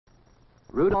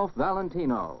Rudolph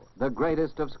Valentino, the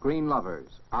greatest of screen lovers.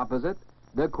 Opposite,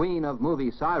 the queen of movie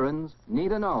sirens,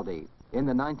 Nita Naldi, in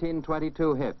the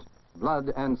 1922 hit,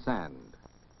 Blood and Sand.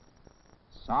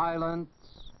 Silence,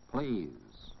 please.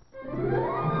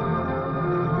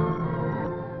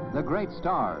 The great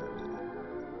stars,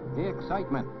 the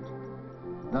excitement,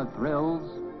 the thrills,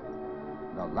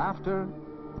 the laughter,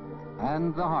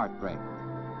 and the heartbreak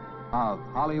of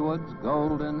Hollywood's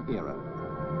golden era.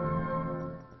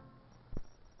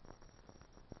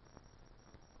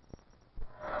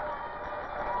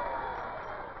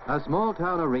 A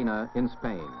small-town arena in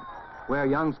Spain, where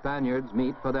young Spaniards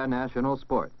meet for their national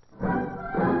sport.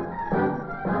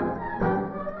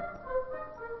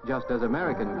 Just as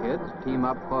American kids team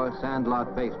up for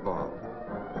sandlot baseball.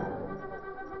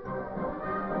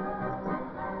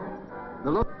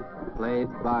 The look, played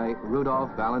by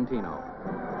Rudolph Valentino.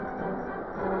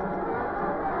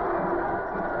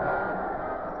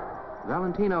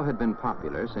 Valentino had been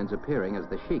popular since appearing as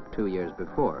the Sheik 2 years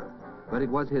before, but it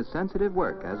was his sensitive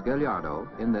work as Gallardo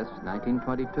in this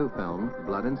 1922 film,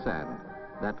 Blood and Sand,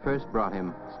 that first brought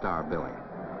him star billing.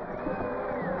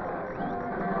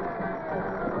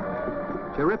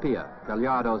 Chirripia,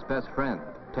 Gallardo's best friend,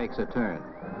 takes a turn.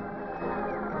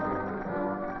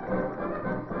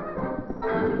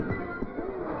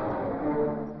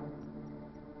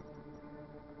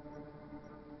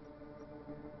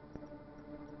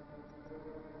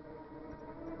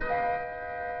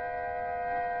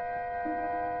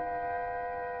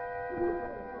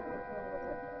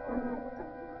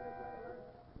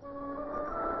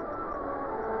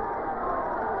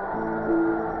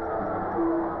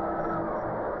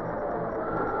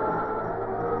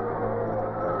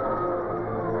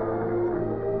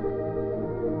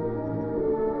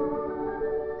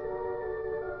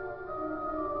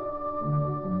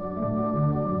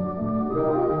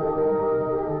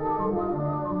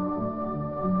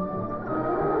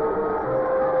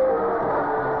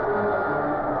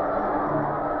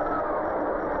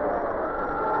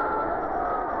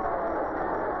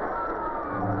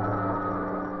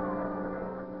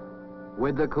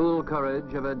 With the cool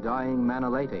courage of a dying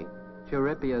Manolete,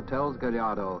 Chirripia tells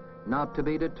Gallardo not to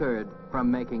be deterred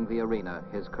from making the arena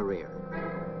his career.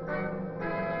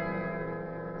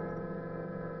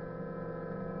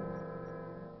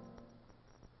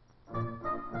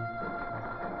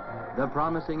 The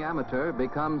promising amateur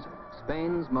becomes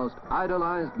Spain's most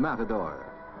idolized matador,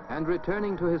 and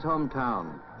returning to his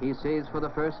hometown, he sees for the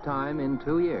first time in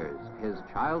 2 years his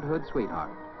childhood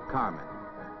sweetheart, Carmen,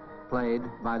 played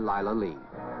by Lila Lee.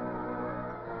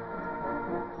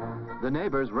 The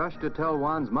neighbors rush to tell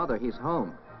Juan's mother he's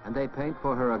home, and they paint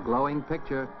for her a glowing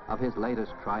picture of his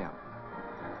latest triumph.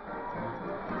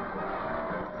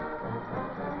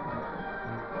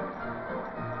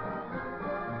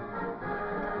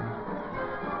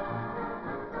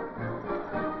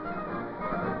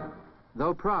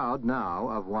 Though proud now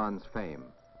of Juan's fame,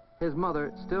 his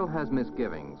mother still has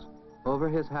misgivings over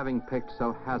his having picked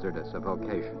so hazardous a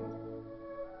vocation.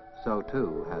 So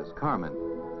too has Carmen.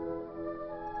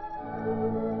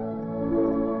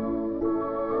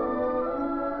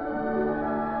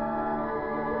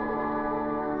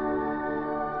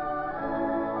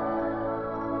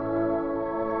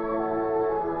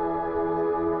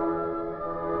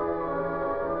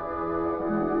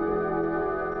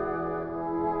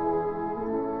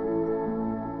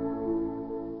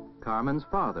 Carmen's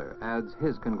father adds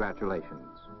his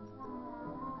congratulations.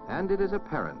 And it is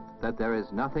apparent that there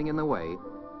is nothing in the way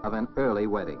of an early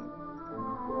wedding.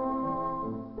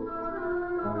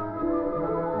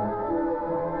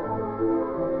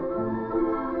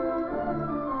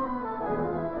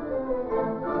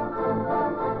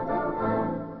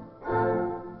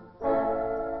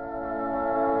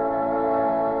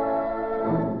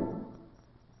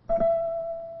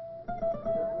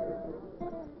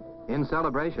 In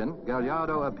celebration,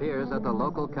 Gallardo appears at the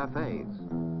local cafes.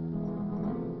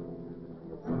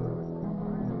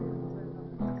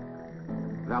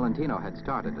 Valentino had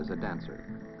started as a dancer,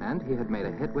 and he had made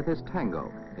a hit with his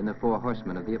tango in The Four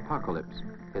Horsemen of the Apocalypse,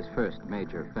 his first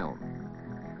major film.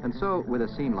 And so, with a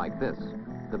scene like this,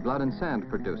 the Blood and Sand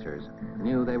producers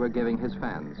knew they were giving his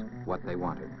fans what they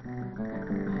wanted.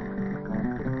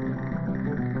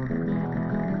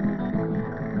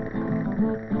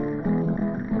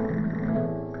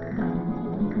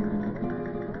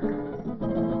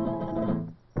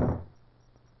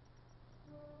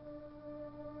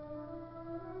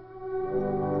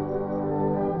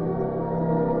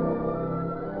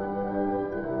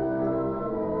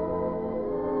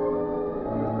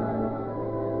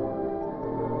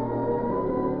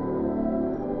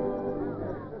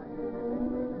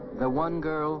 The one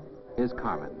girl is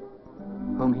Carmen,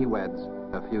 whom he weds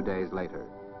a few days later.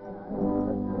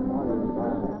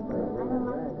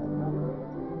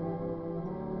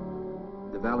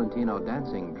 The Valentino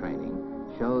dancing training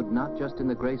showed not just in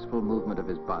the graceful movement of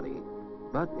his body,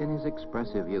 but in his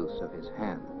expressive use of his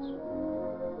hands.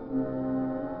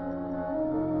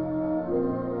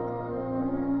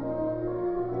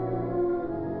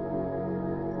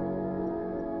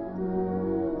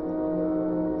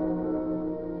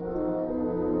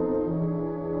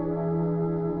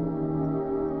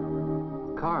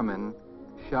 Carmen,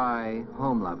 shy,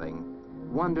 home-loving,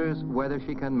 wonders whether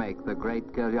she can make the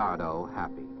great Gallardo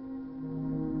happy.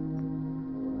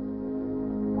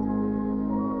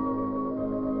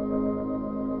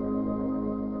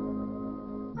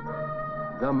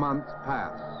 The months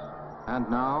pass, and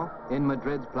now, in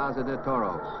Madrid's Plaza de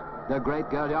Toros, the great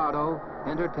Gallardo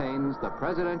entertains the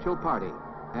presidential party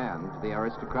and the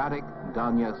aristocratic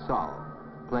Doña Sol,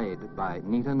 played by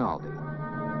Nita Naldi.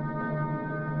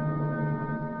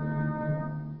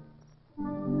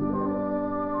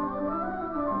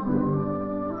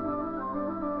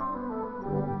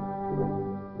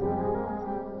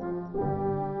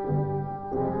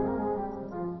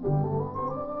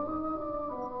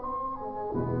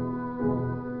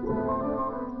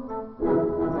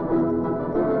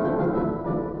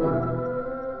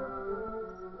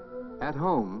 At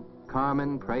home,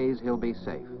 Carmen prays he'll be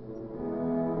safe.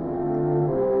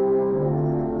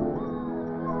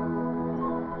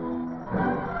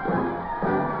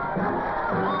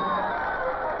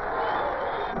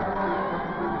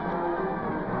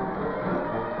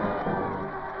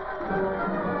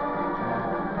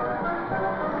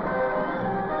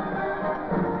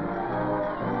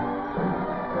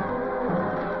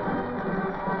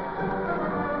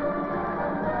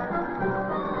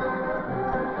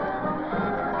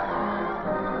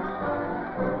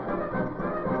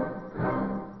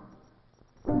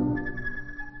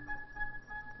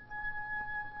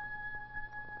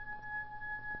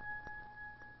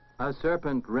 A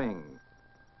serpent ring.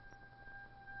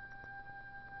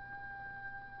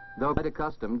 Though quite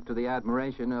accustomed to the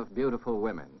admiration of beautiful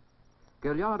women,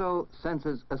 Gallardo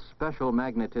senses a special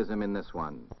magnetism in this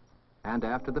one, and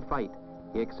after the fight,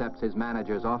 he accepts his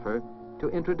manager's offer to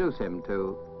introduce him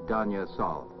to Doña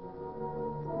Sol.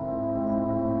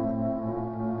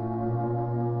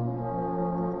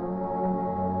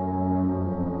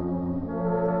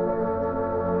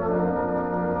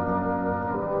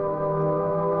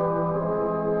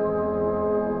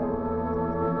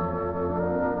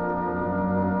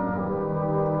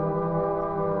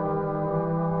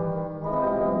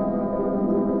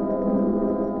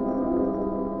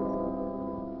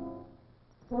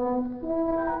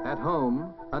 At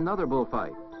home, another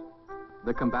bullfight.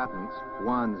 The combatants,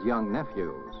 Juan's young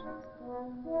nephews.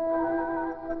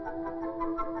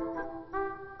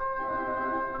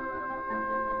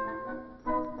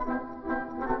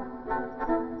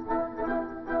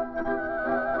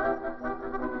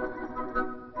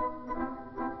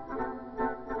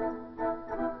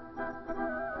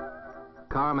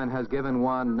 Carmen has given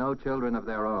Juan no children of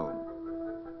their own,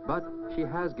 but she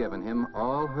has given him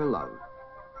all her love,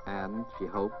 and, she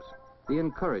hopes, the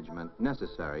encouragement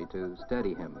necessary to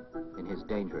steady him in his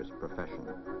dangerous profession.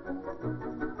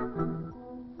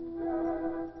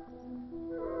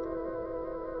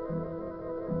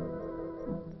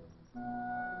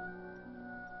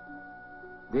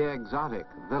 The exotic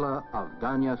villa of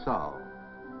Doña Sol.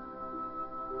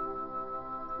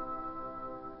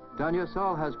 Doña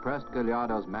Sol has pressed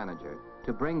Gallardo's manager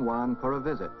to bring Juan for a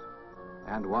visit,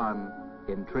 and Juan,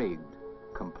 intrigued,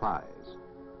 complies.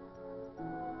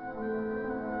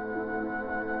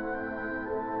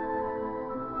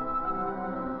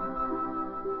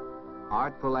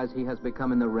 Artful as he has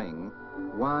become in the ring,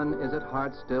 Juan is at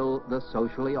heart still the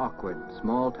socially awkward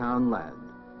small-town lad,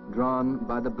 drawn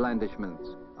by the blandishments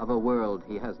of a world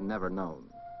he has never known.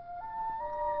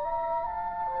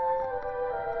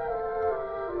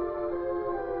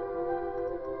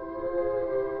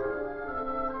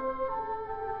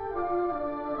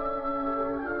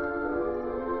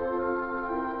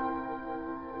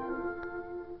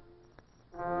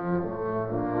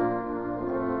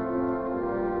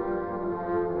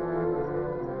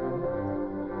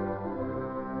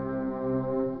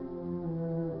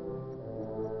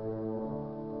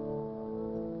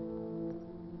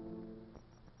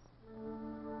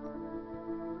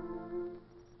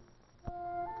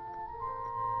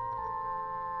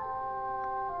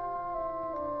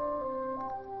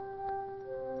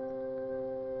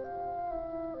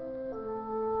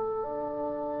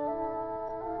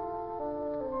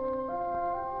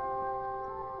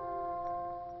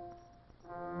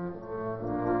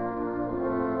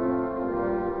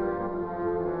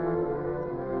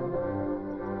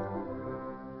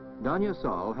 Doña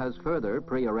Sol has further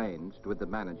prearranged with the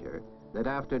manager that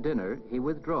after dinner he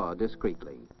withdraw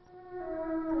discreetly.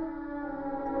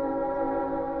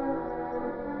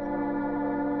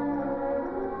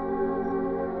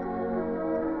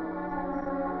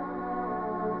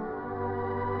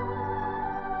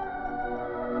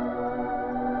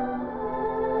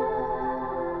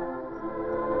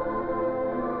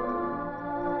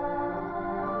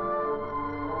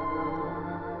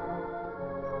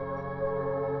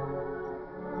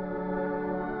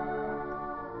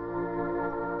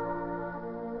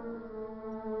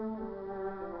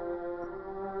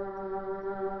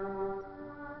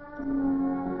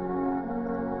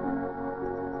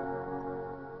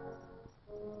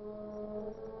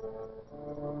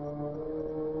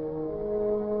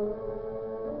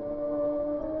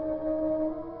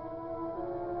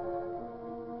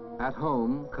 At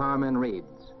home, Carmen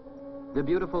reads. The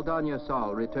beautiful Doña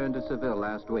Sol returned to Seville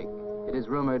last week. It is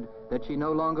rumored that she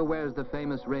no longer wears the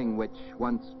famous ring which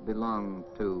once belonged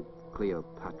to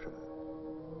Cleopatra.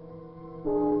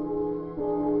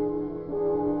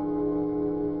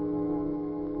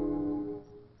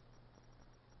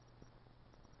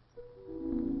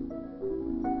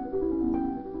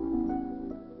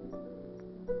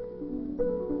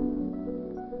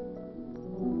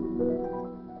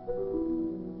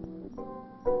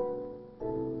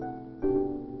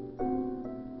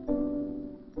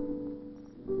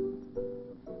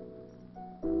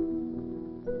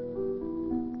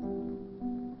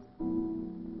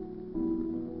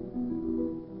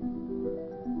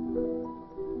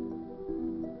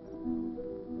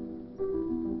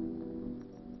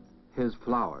 His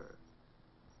flower.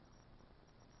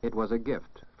 It was a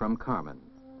gift from Carmen.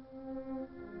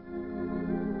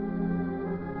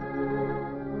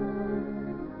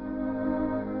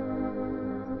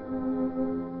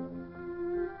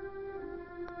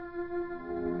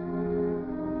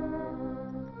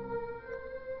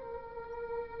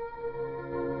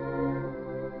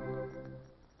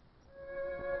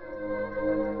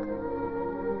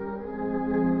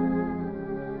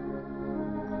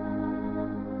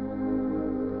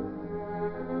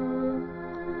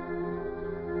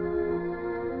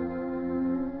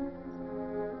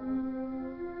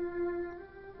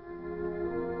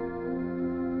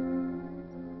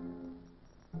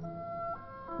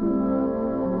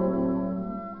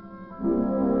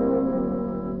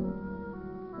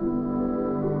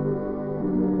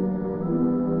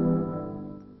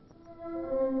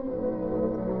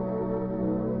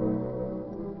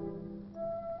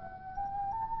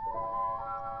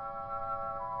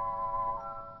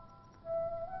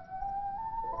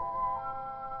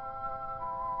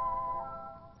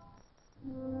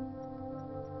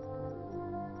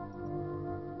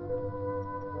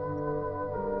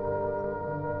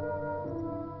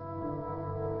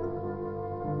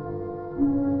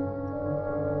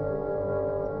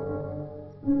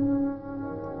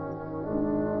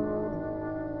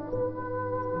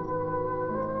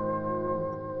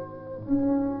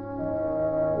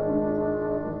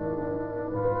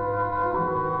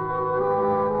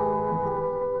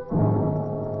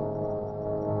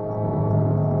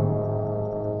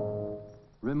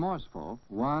 Remorseful,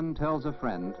 Juan tells a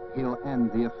friend he'll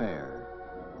end the affair.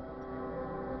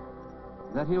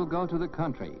 That he'll go to the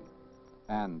country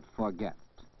and forget.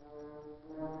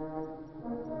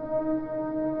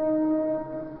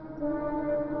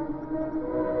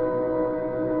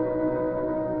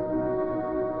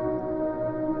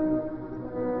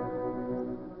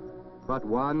 But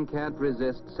Juan can't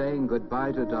resist saying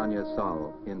goodbye to Doña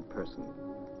Sol in person.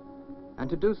 And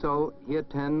to do so, he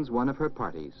attends one of her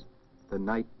parties the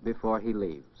night before he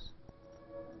leaves.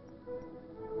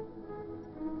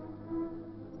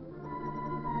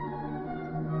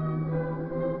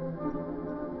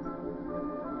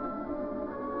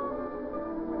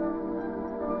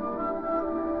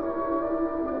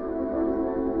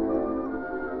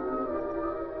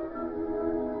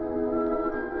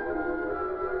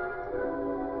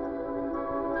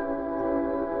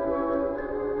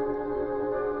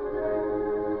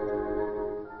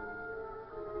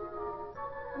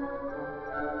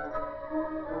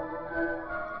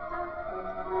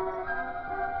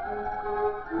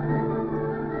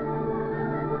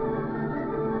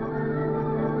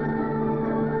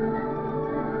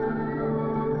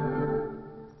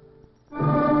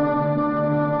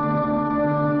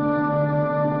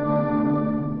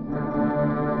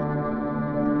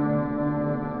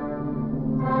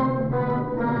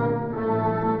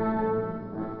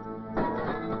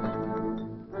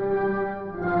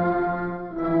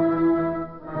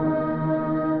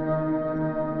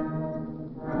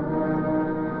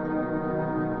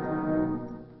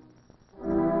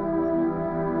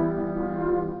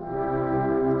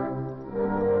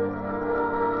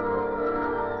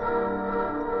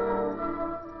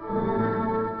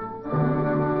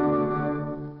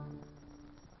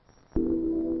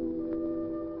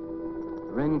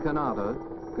 Rosanova,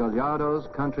 Gallardo's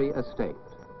country estate.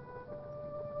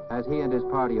 As he and his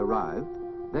party arrive,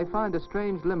 they find a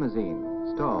strange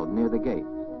limousine stalled near the gate.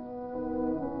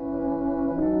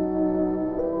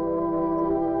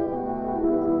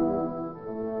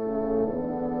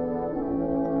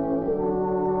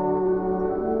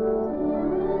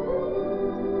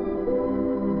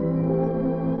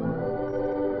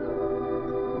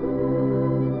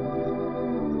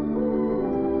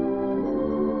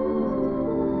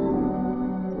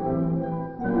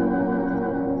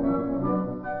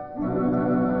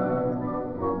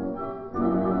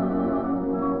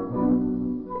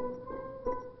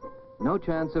 No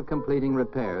chance of completing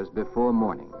repairs before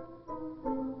morning.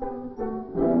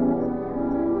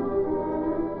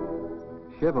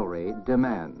 Chivalry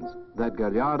demands that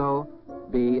Gallardo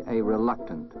be a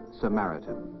reluctant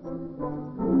Samaritan.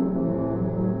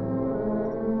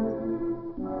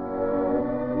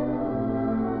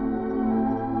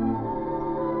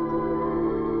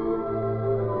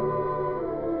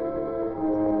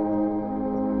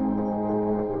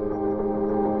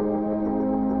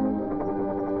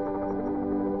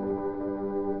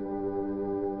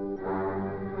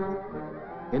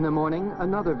 In the morning,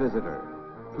 another visitor,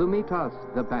 Plumitas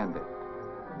the bandit.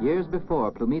 Years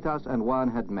before, Plumitas and Juan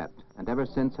had met, and ever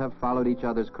since have followed each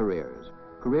other's careers.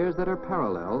 Careers that are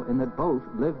parallel in that both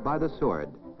live by the sword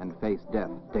and face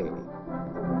death daily.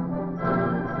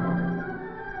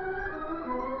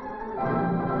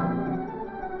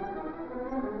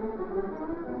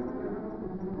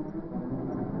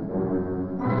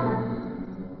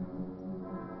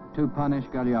 To punish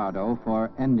Gallardo for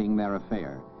ending their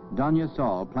affair, Doña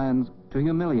Sol plans to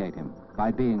humiliate him by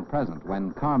being present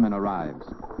when Carmen arrives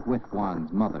with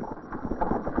Juan's mother.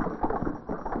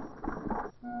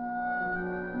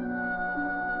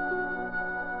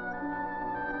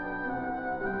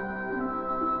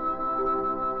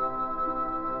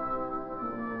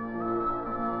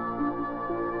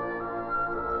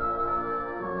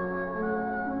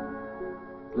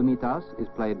 Plumitas is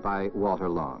played by Walter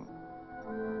Long.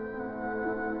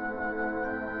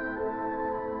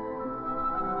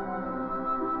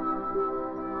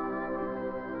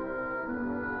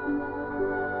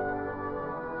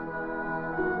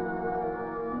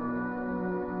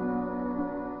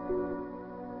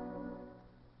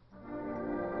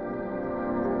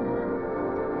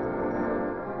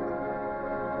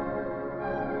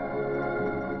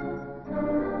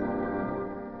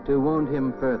 To wound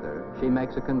him further, she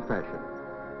makes a confession.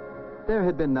 There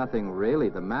had been nothing really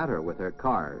the matter with her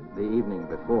card the evening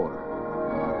before.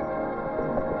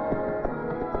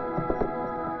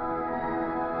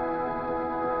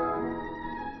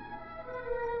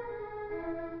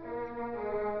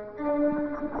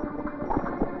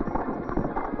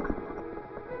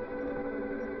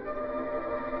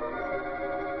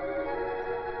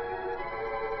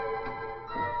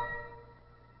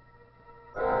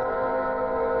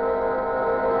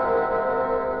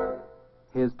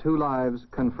 His two lives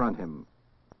confront him,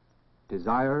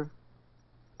 desire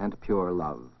and pure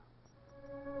love.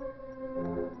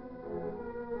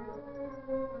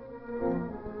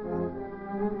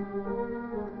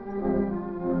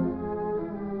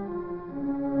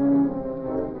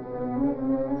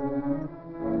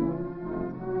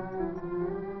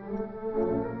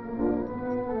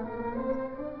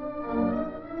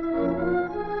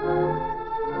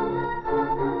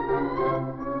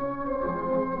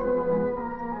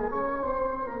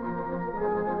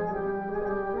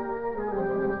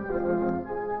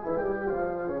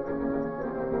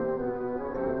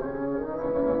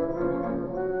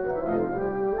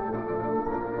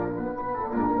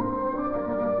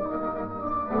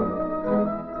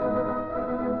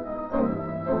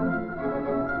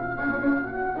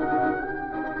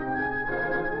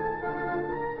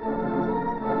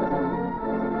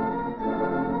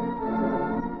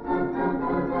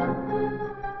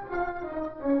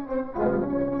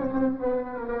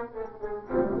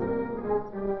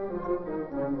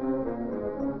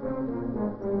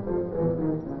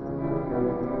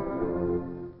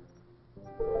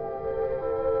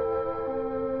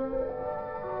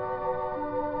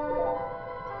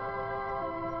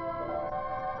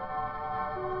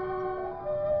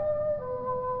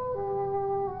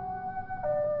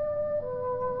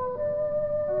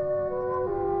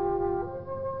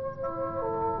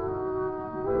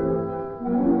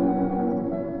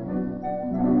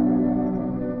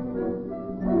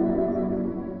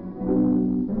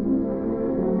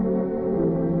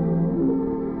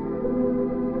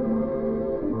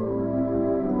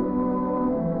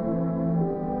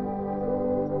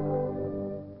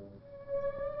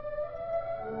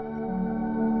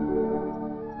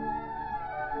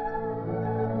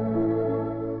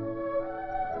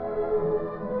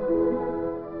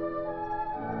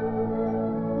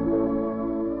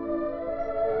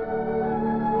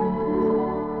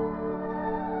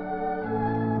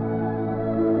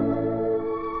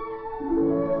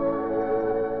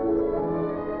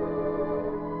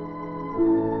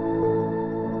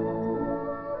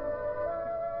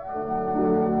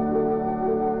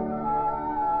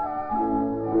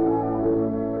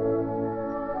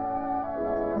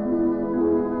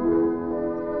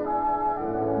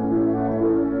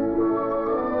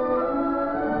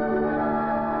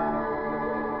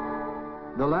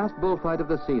 The last bullfight of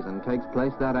the season takes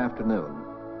place that afternoon,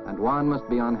 and Juan must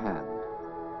be on hand.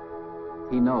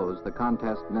 He knows the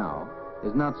contest now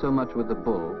is not so much with the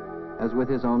bull as with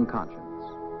his own conscience,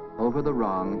 over the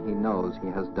wrong he knows he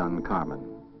has done Carmen.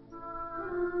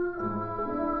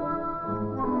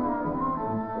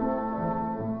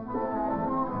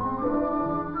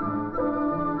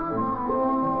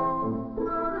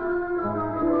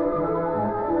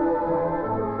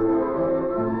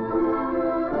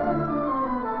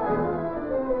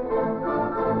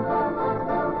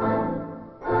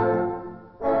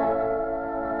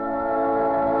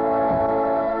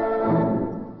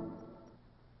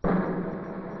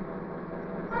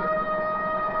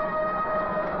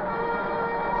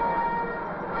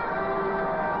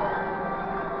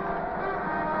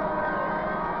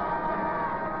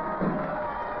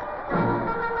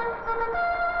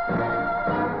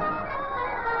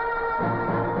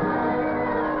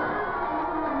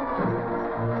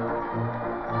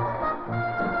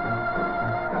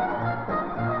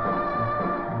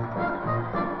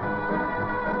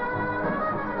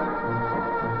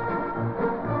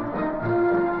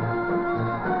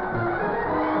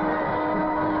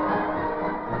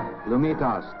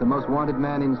 Plumitas, the most wanted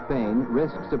man in Spain,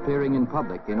 risks appearing in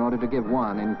public in order to give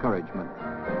Juan encouragement.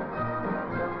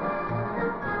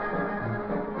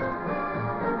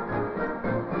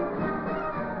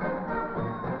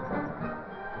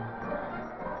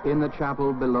 In the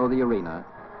chapel below the arena,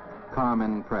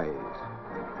 Carmen prays.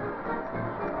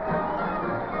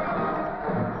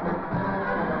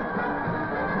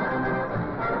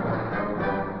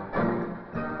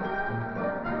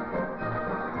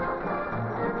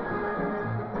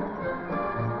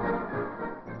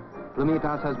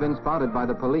 Plumitas has been spotted by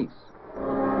the police.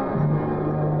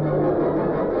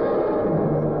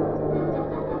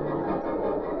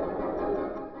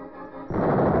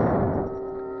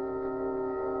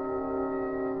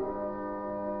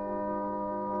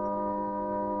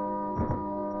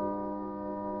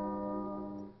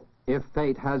 If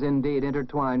fate has indeed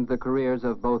intertwined the careers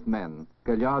of both men,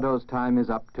 Gallardo's time is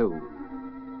up too.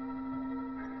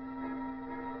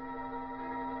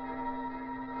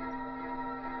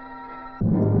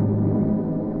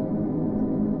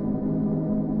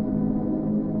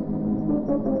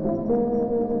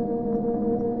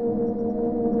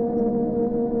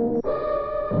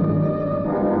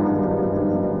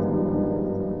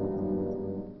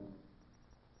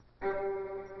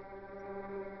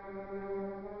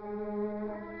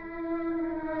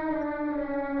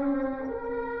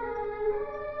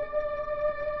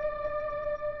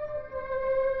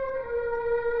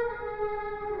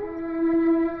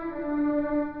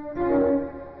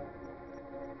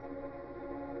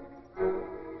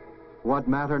 What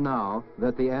matter now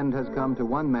that the end has come to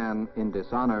one man in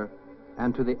dishonor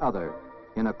and to the other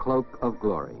in a cloak of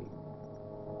glory?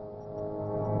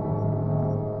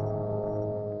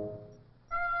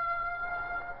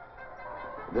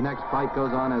 The next fight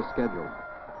goes on as scheduled.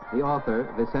 The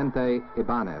author, Vicente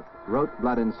Ibáñez, wrote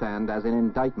Blood and Sand as an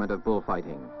indictment of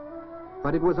bullfighting,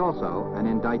 but it was also an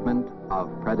indictment of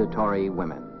predatory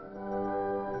women.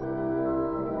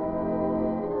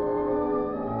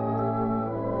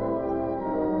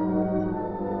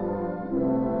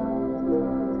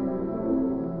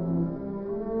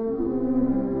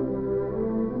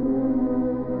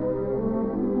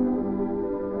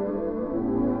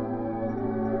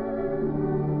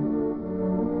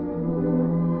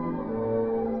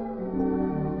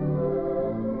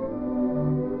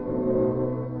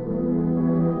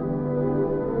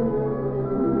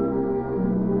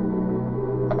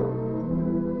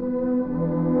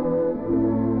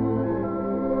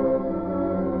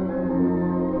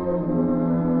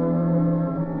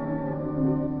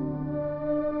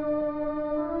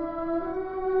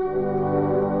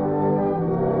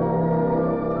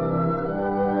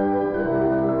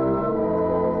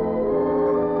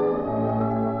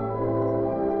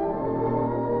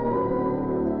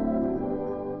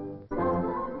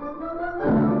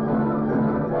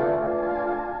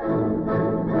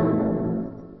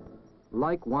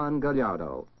 Like Juan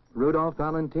Gallardo, Rudolph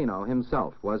Valentino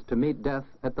himself was to meet death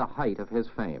at the height of his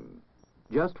fame,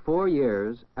 just 4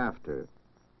 years after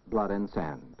Blood and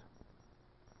Sand.